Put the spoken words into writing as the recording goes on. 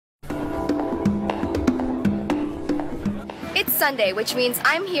Sunday, which means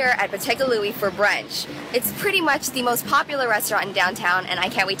I'm here at Bottega Louie for brunch. It's pretty much the most popular restaurant in downtown, and I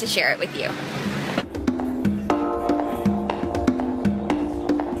can't wait to share it with you.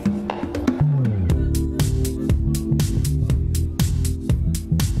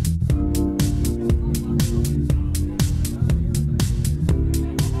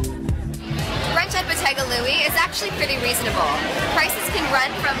 Brunch at Bottega Louie is actually pretty reasonable. Prices can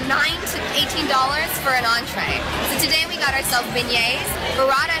run from $9 to $18 for an entree. So today we got ourselves beignets,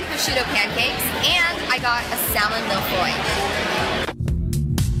 burrata and prosciutto pancakes, and I got a salmon milfoil.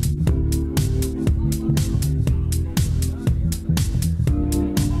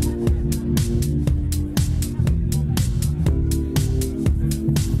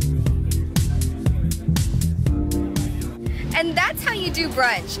 And that's how you do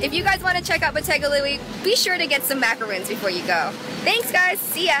brunch. If you guys want to check out Bottega Louie, be sure to get some macaroons before you go. Thanks guys,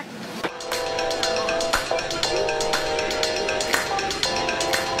 see ya!